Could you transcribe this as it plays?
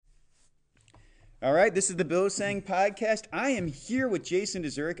All right, this is the Bill Sang podcast. I am here with Jason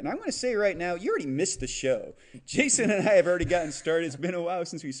DeZurik, and I'm going to say right now, you already missed the show. Jason and I have already gotten started. It's been a while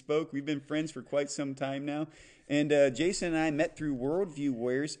since we spoke. We've been friends for quite some time now. And Jason and I met through Worldview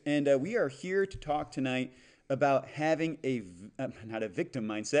Warriors, and we are here to talk tonight about having not a victim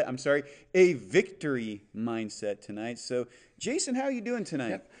mindset, a victory mindset tonight. So, Jason, how are you doing tonight?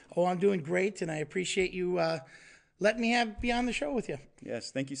 Yep. Oh, I'm doing great, and I appreciate you letting me be on the show with you.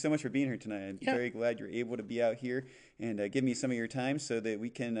 Yes, thank you so much for being here tonight. I'm very glad you're able to be out here and give me some of your time so that we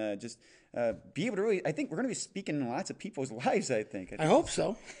can just be able to really, I think we're going to be speaking in lots of people's lives, I think I hope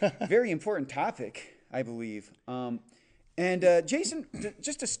so. Very important topic, I believe. Jason,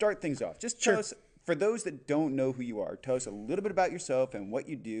 just to start things off, just tell us, for those that don't know who you are, tell us a little bit about yourself and what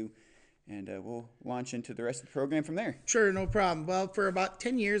you do, and we'll launch into the rest of the program from there. Sure, no problem. Well, for about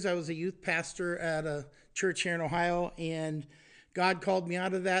 10 years, I was a youth pastor at a church here in Ohio, and God called me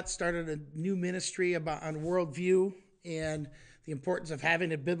out of that, started a new ministry on worldview and the importance of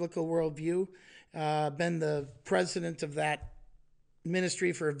having a biblical worldview. Been the president of that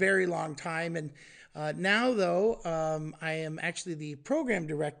ministry for a very long time, and now, though, I am actually the program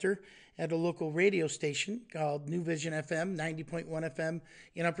director at a local radio station called New Vision FM, 90.1 FM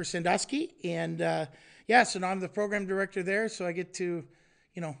in Upper Sandusky. And so now I'm the program director there, so I get to,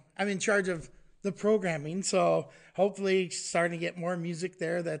 I'm in charge of the programming, so hopefully starting to get more music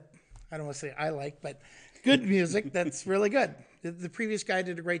there that, I don't want to say I like, but good music that's really good. The previous guy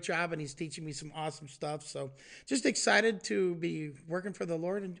did a great job, and he's teaching me some awesome stuff, so just excited to be working for the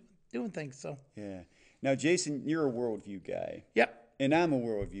Lord and doing things. So yeah. Now, Jason, you're a worldview guy. Yep. And I'm a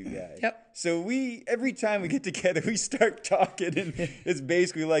worldview guy. Yep. So every time we get together, we start talking, and it's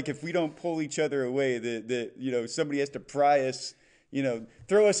basically like if we don't pull each other away, that somebody has to pry us,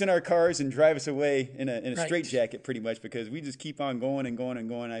 throw us in our cars and drive us away in a straitjacket, pretty much, because we just keep on going and going and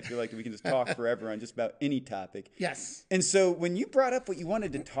going. I feel like we can just talk forever on just about any topic. Yes. And so when you brought up what you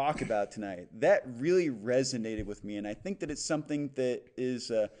wanted to talk about tonight, that really resonated with me, and I think that it's something that is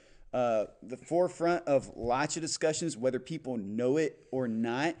the forefront of lots of discussions, whether people know it or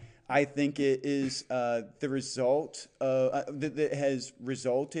not. I think it is the result that has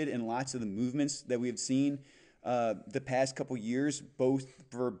resulted in lots of the movements that we have seen the past couple years, both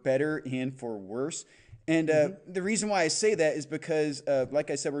for better and for worse. And the reason why I say that is because, like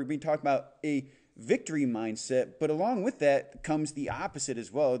I said, we're being talking about a victory mindset, but along with that comes the opposite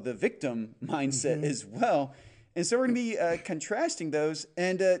as well, the victim mindset as well. And so we're going to be contrasting those.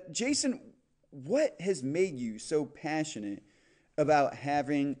 And Jason, what has made you so passionate about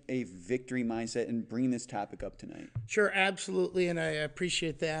having a victory mindset and bringing this topic up tonight? Sure, absolutely, and I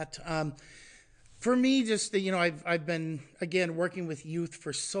appreciate that. For me, just I've been again working with youth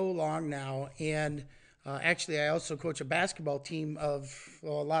for so long now, and actually I also coach a basketball team of a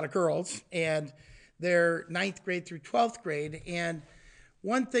lot of girls, and they're 9th grade through 12th grade, and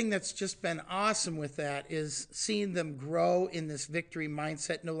one thing that's just been awesome with that is seeing them grow in this victory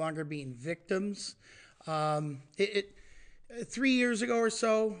mindset, no longer being victims. 3 years ago or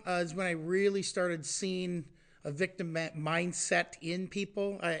so is when I really started seeing a victim mindset in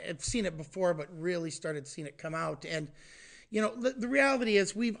people. I've seen it before, but really started seeing it come out. And, the reality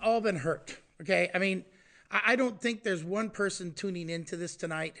is we've all been hurt, okay? I mean, I don't think there's one person tuning into this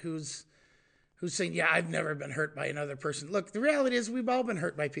tonight who's saying, yeah, I've never been hurt by another person. Look, the reality is we've all been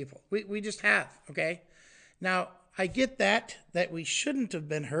hurt by people. We just have, okay? Now, I get that we shouldn't have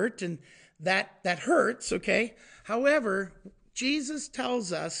been hurt, and that hurts, okay? However, Jesus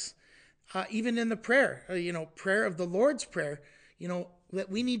tells us, even in the prayer, prayer of the Lord's Prayer, that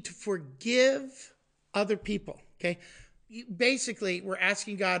we need to forgive other people, okay? Basically, we're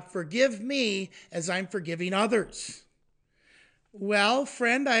asking God, forgive me as I'm forgiving others. Well,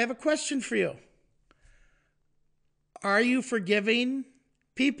 friend, I have a question for you. Are you forgiving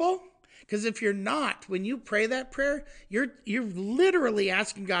people? Because if you're not, when you pray that prayer, you're literally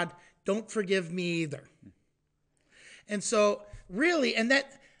asking God, don't forgive me either. And so really, and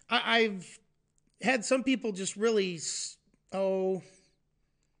that I've had some people just really,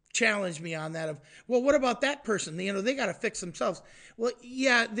 challenge me on that of, well, what about that person? They got to fix themselves. Well,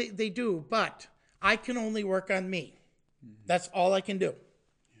 yeah, they do, but I can only work on me. That's all I can do.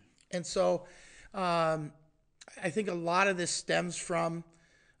 And so I think a lot of this stems from,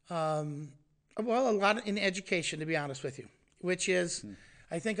 a lot in education, to be honest with you, which is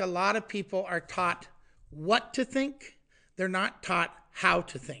I think a lot of people are taught what to think. They're not taught how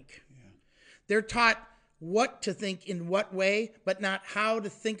to think. Yeah. They're taught what to think in what way, but not how to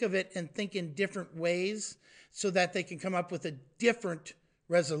think of it and think in different ways so that they can come up with a different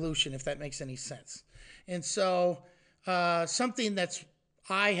resolution, if that makes any sense. And so something that's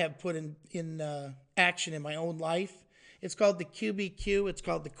I have put in action in my own life. It's called the QBQ. It's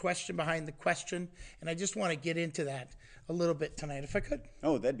called the question behind the question. And I just want to get into that a little bit tonight, if I could.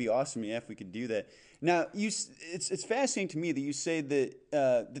 Oh, that'd be awesome, yeah, if we could do that. Now, it's fascinating to me that you say that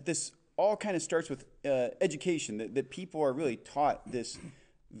that this all kind of starts with education, that people are really taught this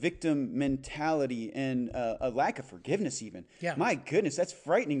victim mentality and a lack of forgiveness even. Yeah. My goodness, that's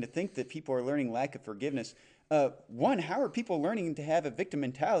frightening to think that people are learning lack of forgiveness. One, how are people learning to have a victim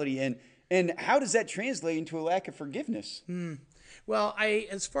mentality, and how does that translate into a lack of forgiveness? Well,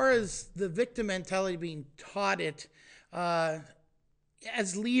 as far as the victim mentality being taught it,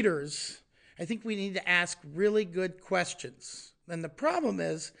 as leaders, I think we need to ask really good questions. And the problem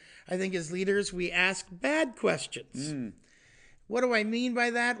is, I think as leaders, we ask bad questions. What do I mean by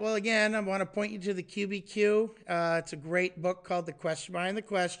that? Well, again, I want to point you to the QBQ. It's a great book called The Question Behind the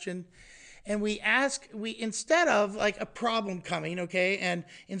Question. And we instead of like a problem coming, okay, and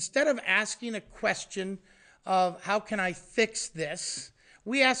instead of asking a question of how can I fix this,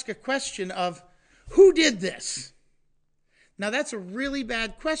 we ask a question of who did this? Now, that's a really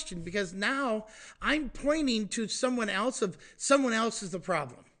bad question because now I'm pointing to someone else is the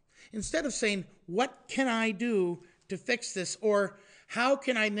problem. Instead of saying, what can I do to fix this? Or how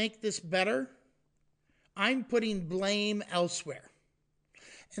can I make this better? I'm putting blame elsewhere.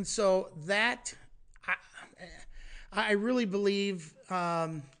 And so that, I really believe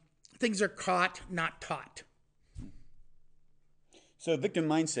things are caught, not taught. So victim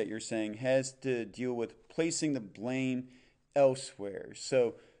mindset, you're saying, has to deal with placing the blame elsewhere.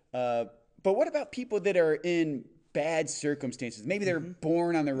 So, but what about people that are in bad circumstances? Maybe they're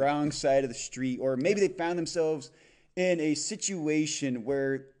born on the wrong side of the street, or maybe they found themselves in a situation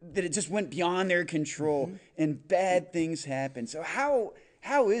where that it just went beyond their control and bad things happen. So how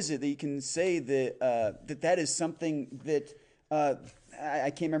is it that you can say that that is something that I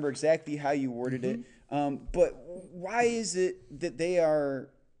can't remember exactly how you worded it, but why is it that they are?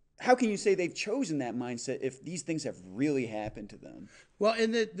 How can you say they've chosen that mindset if these things have really happened to them? Well,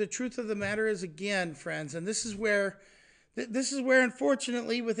 and the truth of the matter is, again, friends, and this is where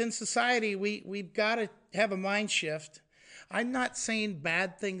unfortunately within society we've got to have a mind shift. I'm not saying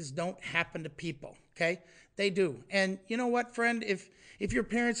bad things don't happen to people, okay? They do. And you know what, friend? If your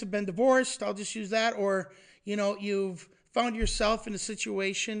parents have been divorced, I'll just use that, or you've found yourself in a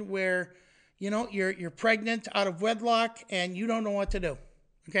situation where you're pregnant out of wedlock and you don't know what to do.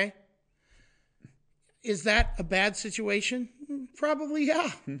 Okay? Is that a bad situation? Probably, yeah.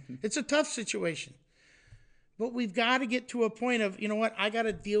 It's a tough situation. But we've got to get to a point of, I got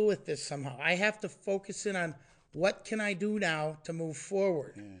to deal with this somehow. I have to focus in on what can I do now to move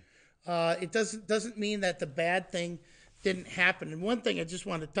forward. It doesn't mean that the bad thing didn't happen. And one thing I just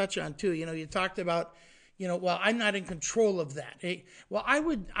want to touch on too, you talked about, well, I'm not in control of that. Well, I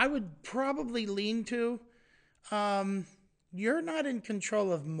would probably lean to, you're not in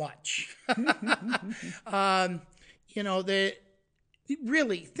control of much.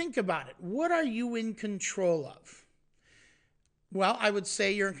 Really think about it. What are you in control of? Well, I would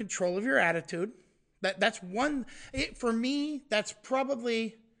say you're in control of your attitude. That's one. For me, that's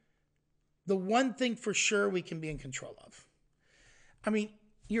probably the one thing for sure we can be in control of. I mean,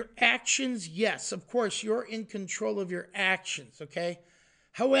 your actions, yes, of course, you're in control of your actions, okay?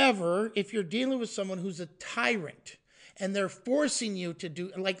 However, if you're dealing with someone who's a tyrant and they're forcing you to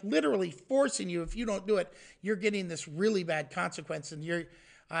do, like literally forcing you, if you don't do it, you're getting this really bad consequence and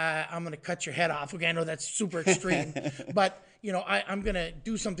I'm going to cut your head off. Okay, I know that's super extreme, but I'm going to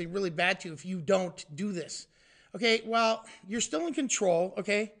do something really bad to you if you don't do this. Okay, well, you're still in control,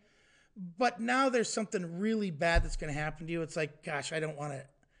 okay? But now there's something really bad that's going to happen to you. It's like, gosh, I don't want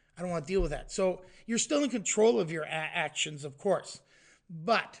to deal with that. So you're still in control of your actions, of course.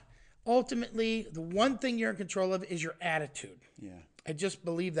 But ultimately, the one thing you're in control of is your attitude. Yeah. I just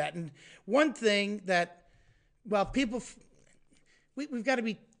believe that. And one thing that, well, we've got to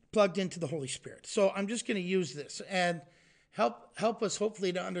be plugged into the Holy Spirit. So I'm just going to use this and help us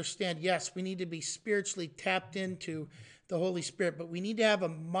hopefully to understand, yes, we need to be spiritually tapped into the Holy Spirit, but we need to have a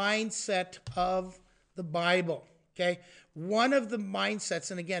mindset of the Bible, okay? One of the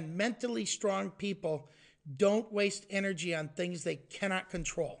mindsets, and again, mentally strong people don't waste energy on things they cannot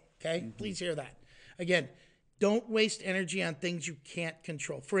control, okay? Please hear that. Again, don't waste energy on things you can't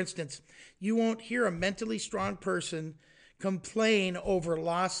control. For instance, you won't hear a mentally strong person complain over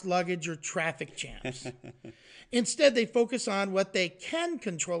lost luggage or traffic jams. Instead, they focus on what they can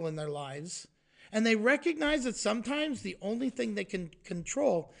control in their lives, and they recognize that sometimes the only thing they can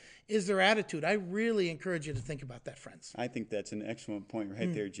control is their attitude. I really encourage you to think about that, friends. I think that's an excellent point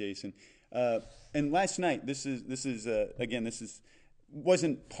right there, Jason. And last night, this is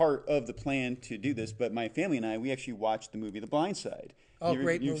wasn't part of the plan to do this, but my family and I, we actually watched the movie The Blind Side. Oh,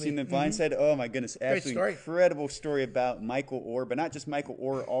 great You've movie. seen The Blind Side? Oh my goodness, absolutely story. incredible story about Michael Orr, but not just Michael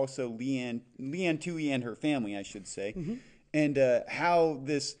Orr, also Leanne Toohey and her family, I should say, and how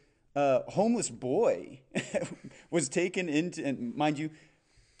this homeless boy was taken into, and mind you,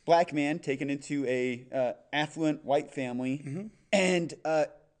 black man taken into a affluent white family, and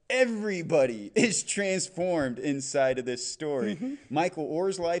everybody is transformed inside of this story. Michael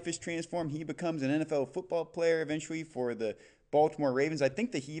Orr's life is transformed. He becomes an NFL football player eventually for the Baltimore Ravens. I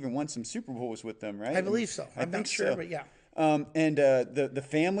think that he even won some Super Bowls with them, right? I believe so. I'm not sure, but yeah. And the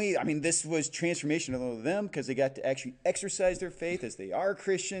family, I mean, this was transformational to them because they got to actually exercise their faith as they are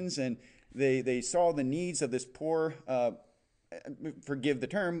Christians, and they saw the needs of this poor, forgive the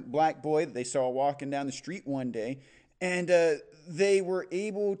term, black boy that they saw walking down the street one day. And they were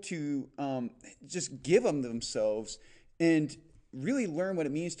able to just give them themselves and really learn what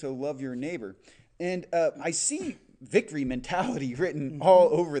it means to love your neighbor. And I see victory mentality written all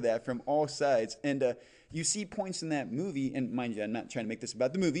over that from all sides. And you see points in that movie, and mind you, I'm not trying to make this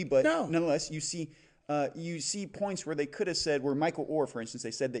about the movie, but nonetheless, you see points where they could have said, where Michael Orr, for instance,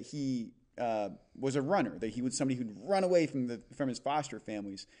 they said that he was a runner, that he was somebody who'd run away from his foster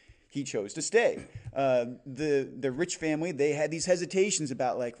families. He chose to stay. The rich family, they had these hesitations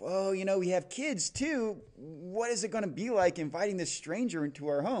about like, well, you know, we have kids too. What is it going to be like inviting this stranger into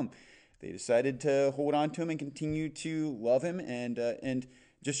our home? They decided to hold on to him and continue to love him and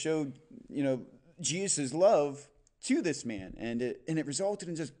just show, you know, Jesus' love to this man. And it resulted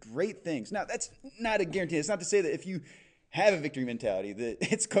in just great things. Now, that's not a guarantee. It's not to say that if you have a victory mentality that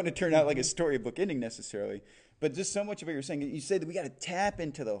it's going to turn out like a storybook ending necessarily. But just so much of what you're saying, you say that we got to tap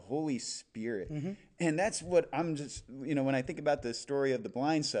into the Holy Spirit. And that's what I'm just, you know, when I think about the story of The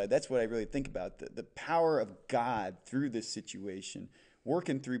Blind Side, that's what I really think about, the power of God through this situation,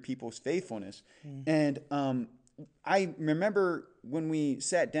 working through people's faithfulness. And I remember when we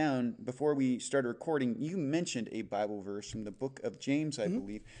sat down before we started recording, you mentioned a Bible verse from the book of James, I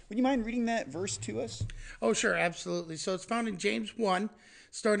believe. Would you mind reading that verse to us? Oh, sure, absolutely. So it's found in James 1,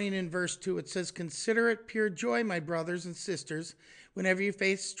 starting in verse 2. It says, "Consider it pure joy, my brothers and sisters, whenever you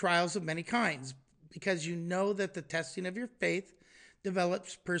face trials of many kinds, because you know that the testing of your faith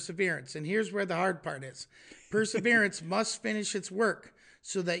develops perseverance." And here's where the hard part is. Perseverance must finish its work,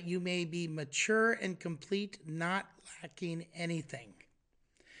 so that you may be mature and complete, not lacking anything.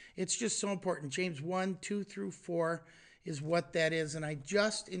 It's just so important. James 1, 2 through 4 is what that is. And I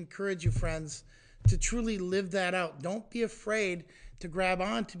just encourage you, friends, to truly live that out. Don't be afraid to grab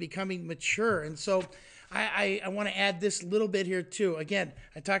on to becoming mature. And so I want to add this little bit here too. Again,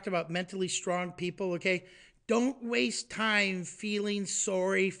 I talked about mentally strong people, okay? Don't waste time feeling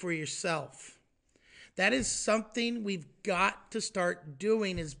sorry for yourself. That is something we've got to start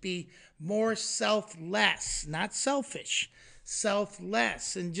doing, is be more selfless, not selfish,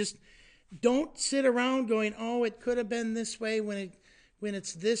 selfless. And just don't sit around going, oh, it could have been this way when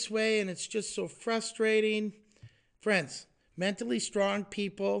it's this way, and it's just so frustrating. Friends, mentally strong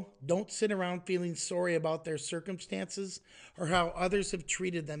people don't sit around feeling sorry about their circumstances or how others have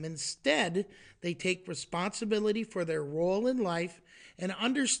treated them. Instead, they take responsibility for their role in life and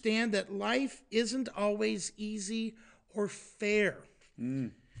understand that life isn't always easy or fair.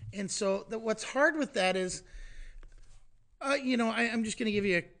 And so what's hard with that is, I'm just going to give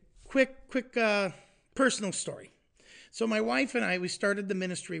you a quick personal story. So my wife and I, we started the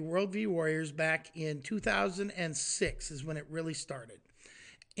ministry Worldview Warriors back in 2006 is when it really started.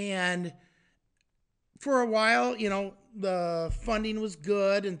 And for a while, you know, the funding was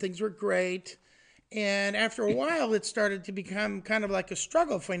good and things were great. And after a while, it started to become kind of like a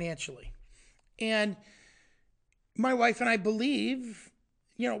struggle financially. And my wife and I believe,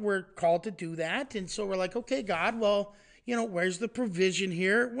 you know, we're called to do that. And so we're like, okay, God, well, you know, where's the provision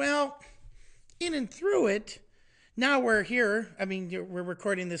here? Well, in and through it, now we're here. I mean, we're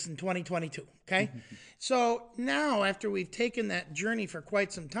recording this in 2022, okay? So now, after we've taken that journey for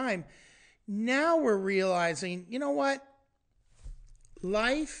quite some time, now we're realizing, you know what?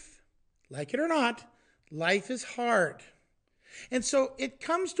 Life, like it or not, life is hard. And so it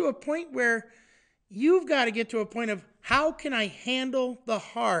comes to a point where you've got to get to a point of, how can I handle the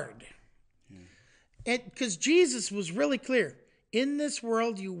hard? And because Jesus was really clear, in this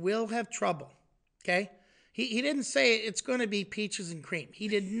world you will have trouble, okay? He didn't say it's going to be peaches and cream. He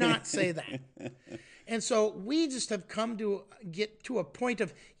did not say that. And so we just have come to get to a point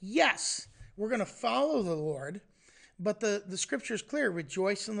of, yes, we're going to follow the Lord, but the scripture is clear,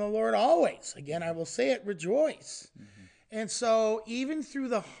 rejoice in the Lord always. Again, I will say it, rejoice. And so even through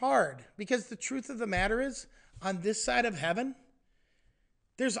the hard, because the truth of the matter is, on this side of heaven,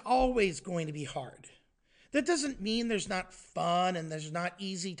 there's always going to be hard. That doesn't mean there's not fun and there's not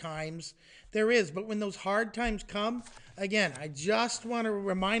easy times. There is. But when those hard times come, again, I just want to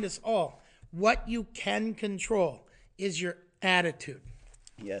remind us all, what you can control is your attitude.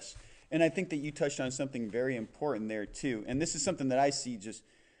 Yes. And I think that you touched on something very important there too. And this is something that I see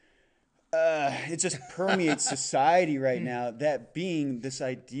it just permeates society right now. That being this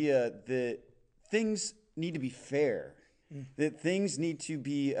idea that things need to be fair, that things need to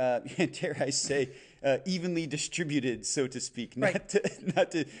be, dare I say, evenly distributed, so to speak. Not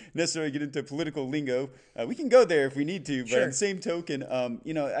to necessarily get into political lingo. We can go there if we need to, but on the same token,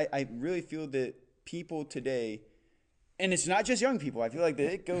 I really feel that people today, and it's not just young people, I feel like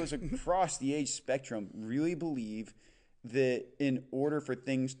that it goes across the age spectrum, really believe that in order for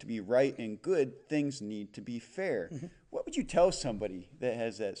things to be right and good, things need to be fair. What would you tell somebody that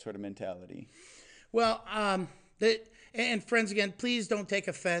has that sort of mentality? Well, and friends, again, please don't take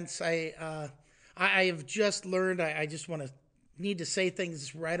offense. I have just learned, I just need to say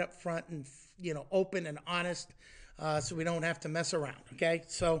things right up front and, open and honest, so we don't have to mess around, okay?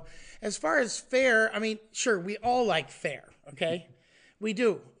 So as far as fair, I mean, sure, we all like fair, okay? We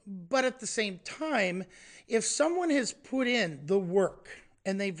do. But at the same time, if someone has put in the work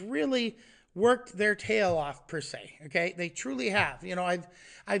and they've really worked their tail off, per se, okay? They truly have.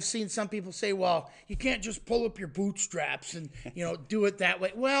 I've seen some people say, well, you can't just pull up your bootstraps and, do it that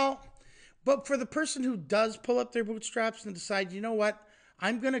way. Well, but for the person who does pull up their bootstraps and decide, you know what,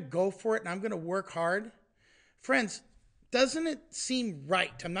 I'm going to go for it and I'm going to work hard, friends, doesn't it seem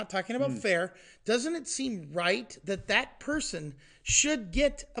right? I'm not talking about fair. Doesn't it seem right that that person should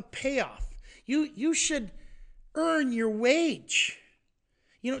get a payoff? You should earn your wage.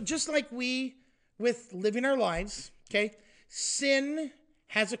 Just like we, with living our lives, okay, sin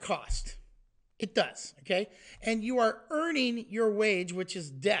has a cost. It does, okay? And you are earning your wage, which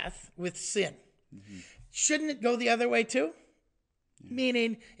is death, with sin. Shouldn't it go the other way too?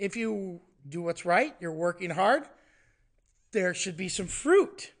 Meaning, if you do what's right, you're working hard, there should be some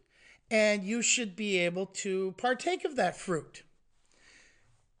fruit. And you should be able to partake of that fruit.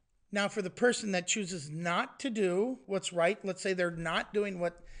 Now, for the person that chooses not to do what's right, let's say they're not doing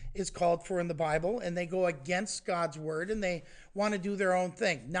what is called for in the Bible, and they go against God's word, and they want to do their own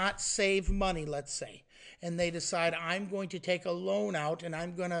thing, not save money, let's say, and they decide, I'm going to take a loan out, and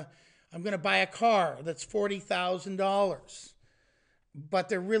I'm going to buy a car that's $40,000, but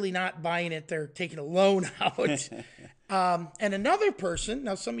they're really not buying it; they're taking a loan out. And another person,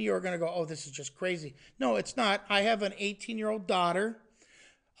 now some of you are going to go, oh, this is just crazy. No, it's not. I have an 18-year-old daughter.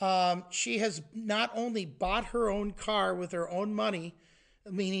 She has not only bought her own car with her own money,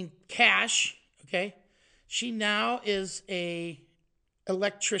 meaning cash, okay? She now is a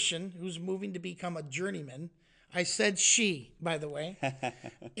electrician who's moving to become a journeyman. I said she, by the way.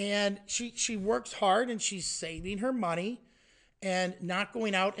 And she works hard and she's saving her money and not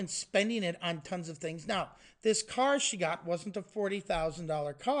going out and spending it on tons of things. Now, this car she got wasn't a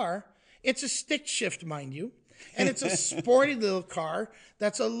 $40,000 car. It's a stick shift, mind you. And it's a sporty little car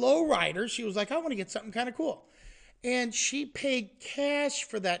that's a low rider. She was like, I want to get something kind of cool. And she paid cash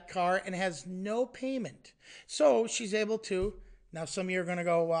for that car and has no payment. So she's able to, now some of you are going to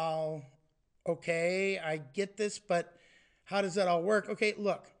go, well, okay, I get this, but how does that all work? Okay,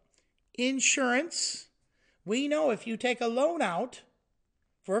 look, insurance, we know if you take a loan out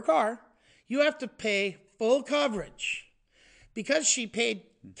for a car, you have to pay full coverage. Because she paid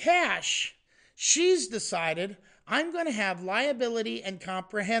cash, she's decided, I'm going to have liability and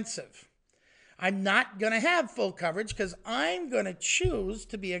comprehensive. I'm not going to have full coverage because I'm going to choose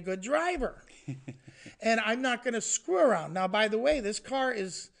to be a good driver. And I'm not going to screw around. Now, by the way, this car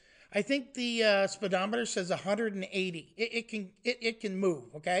is, I think the speedometer says 180. It can move,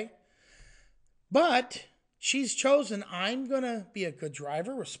 okay? But she's chosen, I'm going to be a good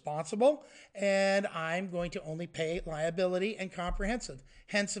driver, responsible, and I'm going to only pay liability and comprehensive.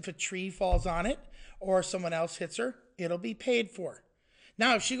 Hence, if a tree falls on it or someone else hits her, it'll be paid for.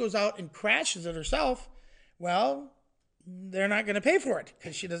 Now, if she goes out and crashes it herself, well, they're not going to pay for it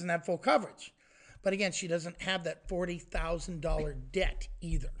because she doesn't have full coverage. But again, she doesn't have that $40,000 debt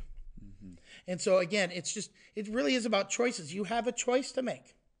either. Mm-hmm. And so again, it really is about choices. You have a choice to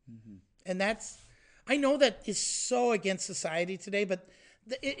make. Mm-hmm. And I know that is so against society today, but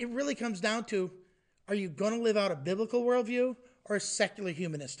it really comes down to, are you going to live out a biblical worldview or a secular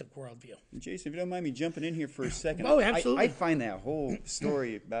humanistic worldview? Jason, if you don't mind me jumping in here for a second. Oh, absolutely. I find that whole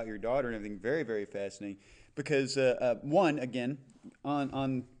story about your daughter and everything very, very fascinating because, one, again,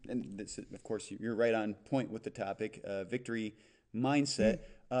 and this, of course, you're right on point with the topic, victory mindset,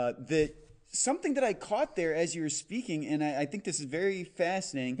 that something that I caught there as you were speaking, and I think this is very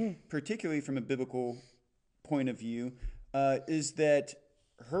fascinating, particularly from a biblical point of view, is that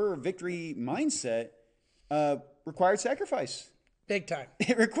her victory mindset required sacrifice. Big time.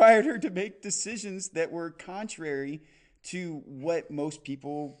 It required her to make decisions that were contrary to what most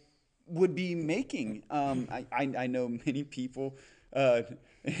people would be making. I know many people,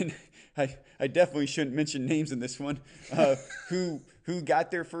 and I definitely shouldn't mention names in this one, who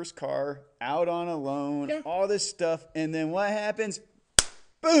got their first car out on a loan, all this stuff, and then what happens?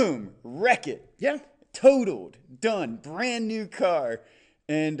 Boom, wreck it. Yeah. Totaled, done, brand new car.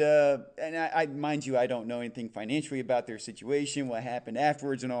 And I mind you, I don't know anything financially about their situation, what happened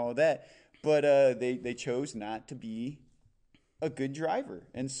afterwards and all of that, but they chose not to be a good driver.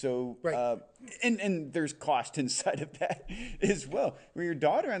 And so, Right. and there's cost inside of that as well. Where your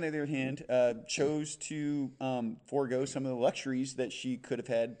daughter, on the other hand, chose to forego some of the luxuries that she could have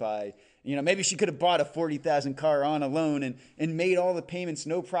had by, maybe she could have bought a $40,000 car on a loan and made all the payments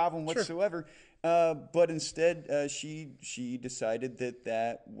no problem whatsoever. But instead, she decided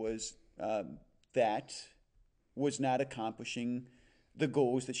that was not accomplishing the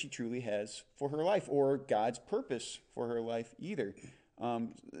goals that she truly has for her life, or God's purpose for her life either.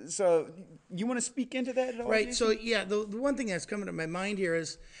 So you want to speak into that at all? Right. Jason? So yeah, the one thing that's coming to my mind here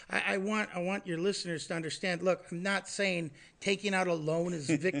is I want your listeners to understand. Look, I'm not saying taking out a loan is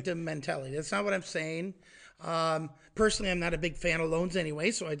victim mentality. That's not what I'm saying. Personally, I'm not a big fan of loans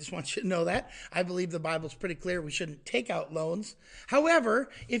anyway, so I just want you to know that. I believe the Bible's pretty clear we shouldn't take out loans. However,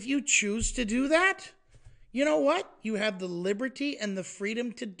 if you choose to do that, you know what? You have the liberty and the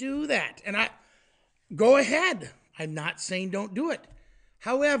freedom to do that. And go ahead. I'm not saying don't do it.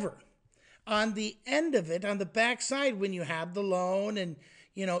 However, on the end of it, on the backside, when you have the loan and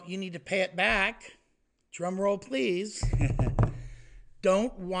you need to pay it back, drum roll please,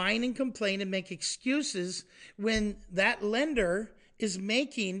 don't whine and complain and make excuses when that lender is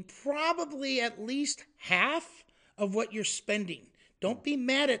making probably at least half of what you're spending. Don't be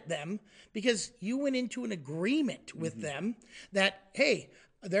mad at them because you went into an agreement with them that, hey,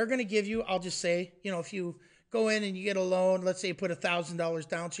 they're going to give you, I'll just say, if you go in and you get a loan, let's say you put $1,000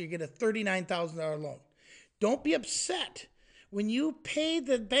 down, so you get a $39,000 loan. Don't be upset when you pay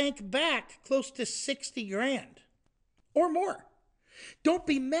the bank back close to $60,000 or more. Don't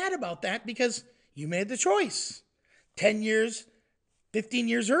be mad about that because you made the choice 10 years, 15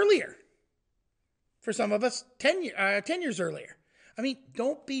 years earlier. For some of us, 10 years earlier. I mean,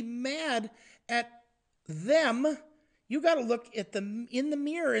 don't be mad at them. You got to look at them in the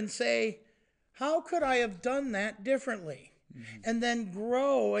mirror and say, how could I have done that differently? And then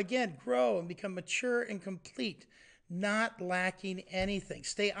grow and become mature and complete, not lacking anything.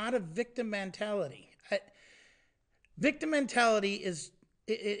 Stay out of victim mentality. Victim mentality is,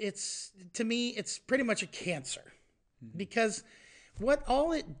 to me, it's pretty much a cancer because what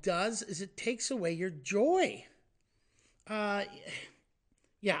all it does is it takes away your joy. There's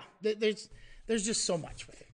just so much with it.